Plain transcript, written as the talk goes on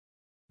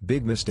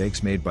Big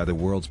mistakes made by the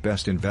world's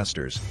best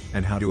investors,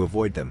 and how to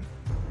avoid them.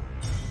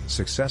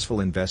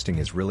 Successful investing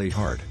is really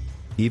hard.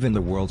 Even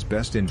the world's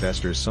best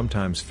investors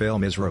sometimes fail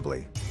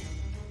miserably.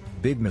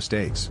 Big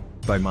Mistakes,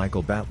 by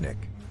Michael Batnick,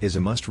 is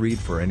a must-read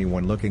for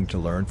anyone looking to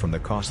learn from the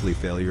costly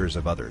failures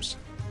of others.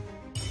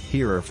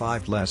 Here are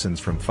 5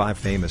 lessons from 5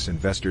 famous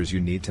investors you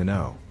need to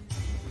know.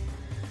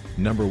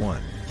 Number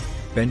 1.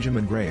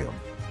 Benjamin Graham.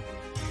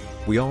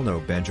 We all know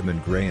Benjamin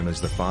Graham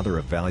as the father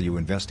of value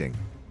investing.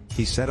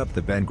 He set up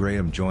the Ben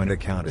Graham joint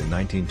account in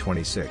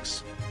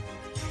 1926.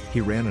 He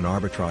ran an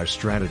arbitrage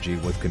strategy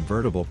with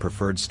convertible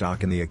preferred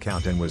stock in the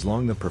account and was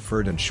long the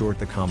preferred and short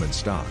the common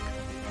stock.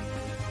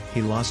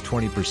 He lost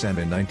 20%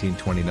 in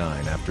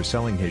 1929 after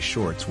selling his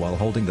shorts while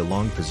holding the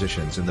long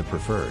positions in the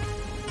preferred.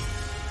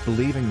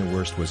 Believing the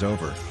worst was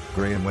over,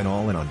 Graham went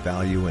all in on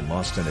value and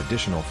lost an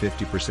additional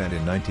 50%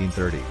 in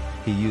 1930.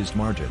 He used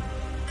margin.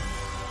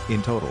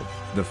 In total,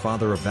 the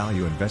father of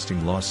value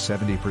investing lost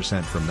 70%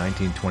 from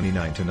 1929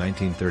 to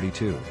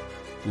 1932.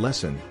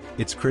 Lesson: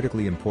 it's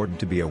critically important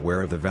to be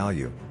aware of the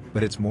value,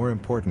 but it's more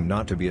important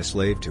not to be a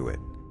slave to it.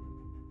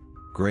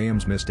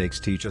 Graham's mistakes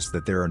teach us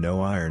that there are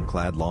no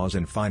ironclad laws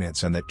in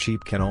finance and that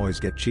cheap can always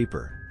get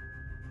cheaper.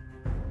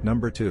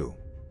 Number 2.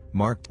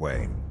 Mark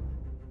Twain.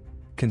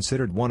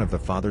 Considered one of the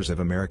fathers of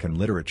American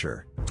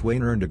literature,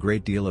 Twain earned a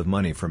great deal of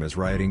money from his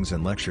writings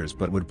and lectures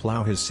but would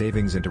plow his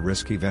savings into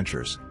risky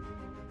ventures.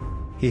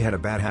 He had a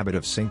bad habit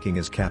of sinking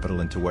his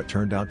capital into what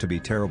turned out to be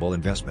terrible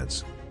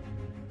investments.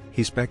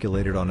 He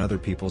speculated on other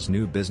people's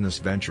new business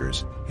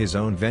ventures, his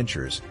own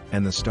ventures,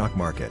 and the stock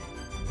market.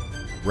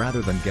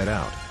 Rather than get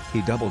out,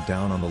 he doubled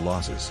down on the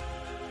losses.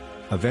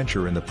 A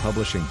venture in the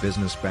publishing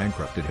business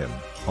bankrupted him,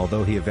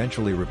 although he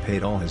eventually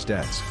repaid all his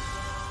debts.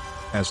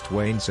 As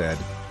Twain said,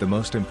 the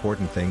most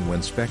important thing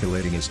when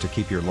speculating is to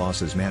keep your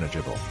losses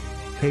manageable.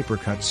 Paper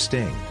cuts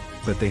sting,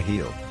 but they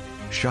heal.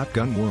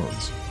 Shotgun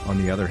wounds, on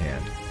the other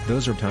hand,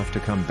 those are tough to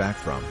come back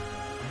from.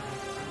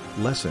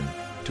 Lesson: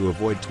 to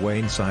avoid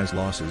Twain-sized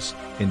losses,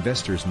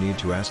 investors need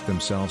to ask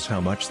themselves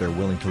how much they're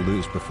willing to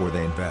lose before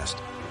they invest.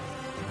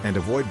 And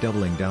avoid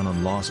doubling down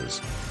on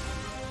losses.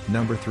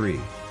 Number 3.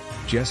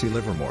 Jesse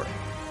Livermore.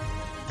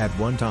 At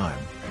one time,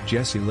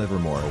 Jesse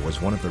Livermore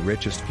was one of the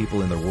richest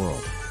people in the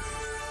world.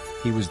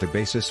 He was the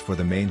basis for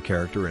the main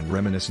character in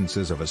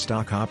Reminiscences of a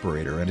Stock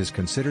Operator and is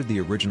considered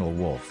the original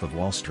Wolf of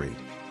Wall Street.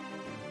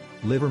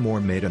 Livermore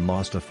made and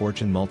lost a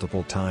fortune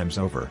multiple times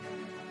over.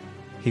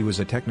 He was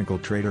a technical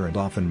trader and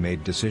often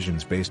made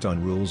decisions based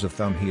on rules of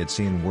thumb he had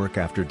seen work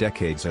after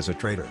decades as a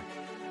trader.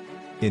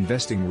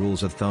 Investing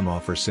rules of thumb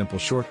offer simple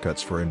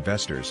shortcuts for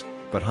investors,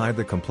 but hide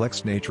the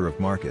complex nature of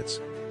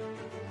markets.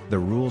 The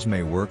rules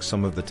may work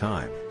some of the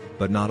time,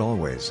 but not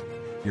always.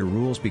 Your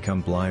rules become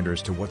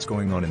blinders to what's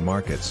going on in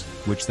markets,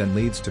 which then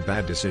leads to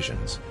bad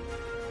decisions.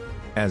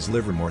 As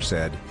Livermore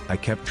said, "I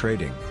kept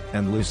trading,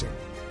 and losing.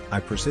 I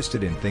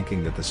persisted in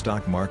thinking that the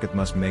stock market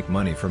must make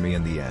money for me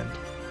in the end.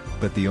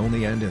 But the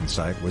only end in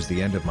sight was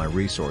the end of my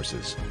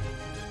resources."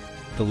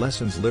 The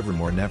lessons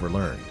Livermore never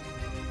learned.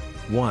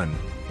 1.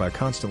 By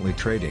constantly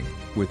trading,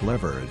 with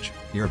leverage,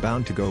 you're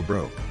bound to go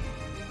broke.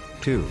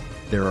 2.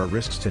 There are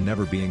risks to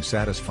never being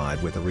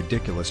satisfied with a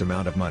ridiculous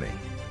amount of money.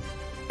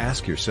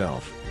 Ask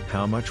yourself,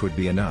 how much would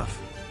be enough?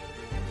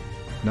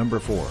 Number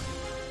 4.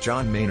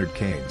 John Maynard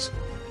Keynes.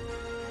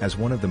 As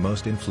one of the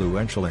most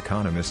influential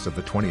economists of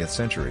the 20th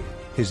century,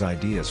 his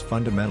ideas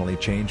fundamentally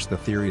changed the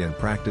theory and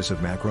practice of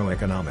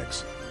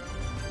macroeconomics.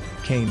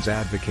 Keynes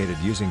advocated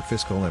using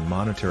fiscal and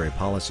monetary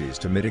policies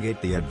to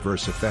mitigate the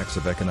adverse effects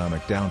of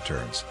economic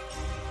downturns.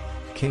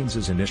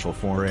 Keynes's initial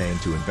foray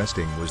into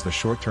investing was the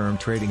short-term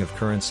trading of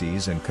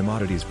currencies and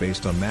commodities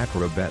based on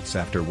macro bets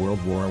after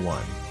World War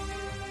I.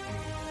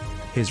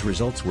 His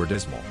results were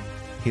dismal.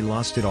 He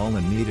lost it all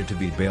and needed to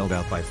be bailed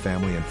out by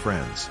family and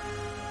friends.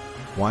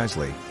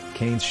 Wisely,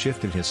 Keynes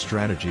shifted his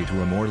strategy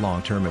to a more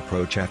long-term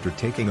approach after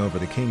taking over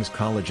the King's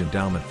College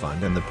Endowment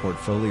Fund and the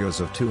portfolios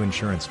of 2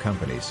 insurance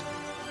companies.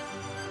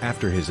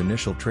 After his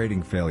initial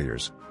trading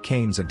failures,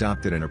 Keynes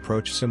adopted an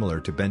approach similar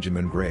to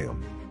Benjamin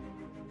Graham.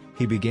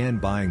 He began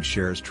buying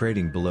shares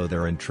trading below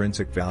their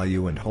intrinsic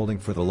value and holding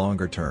for the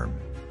longer term.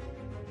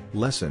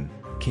 Lesson: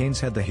 Keynes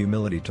had the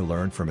humility to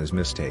learn from his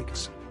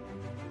mistakes.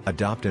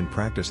 Adopt and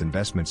practice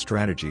investment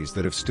strategies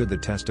that have stood the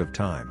test of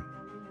time.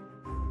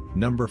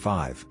 Number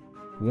 5.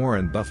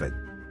 Warren Buffett.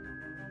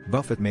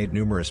 Buffett made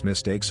numerous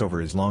mistakes over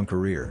his long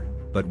career,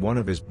 but one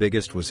of his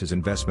biggest was his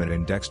investment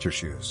in Dexter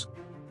shoes.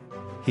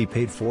 He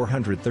paid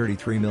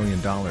 $433 million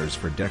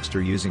for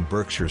Dexter using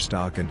Berkshire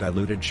stock and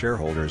diluted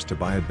shareholders to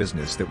buy a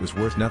business that was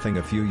worth nothing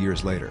a few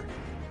years later.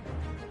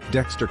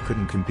 Dexter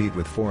couldn't compete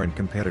with foreign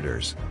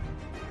competitors.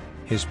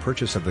 His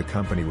purchase of the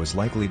company was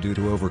likely due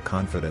to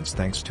overconfidence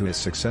thanks to his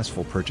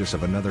successful purchase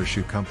of another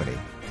shoe company,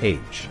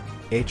 H.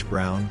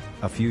 Brown,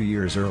 a few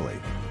years early.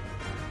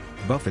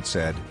 Buffett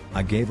said,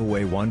 "I gave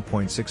away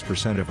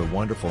 1.6% of a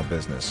wonderful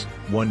business,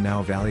 one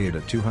now valued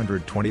at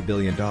 $220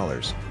 billion,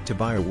 to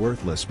buy a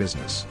worthless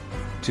business.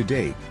 To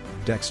date,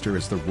 Dexter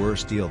is the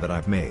worst deal that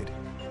I've made."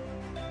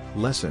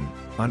 Lesson: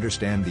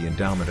 understand the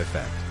endowment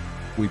effect.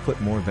 We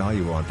put more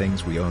value on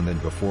things we own than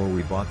before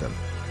we bought them.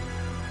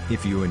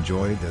 If you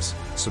enjoyed this,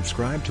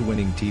 subscribe to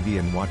Winning TV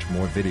and watch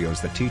more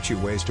videos that teach you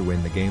ways to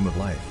win the game of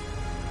life.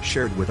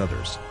 Shared with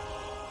others.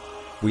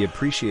 We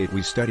appreciate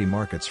We Study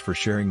Markets for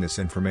sharing this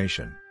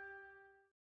information.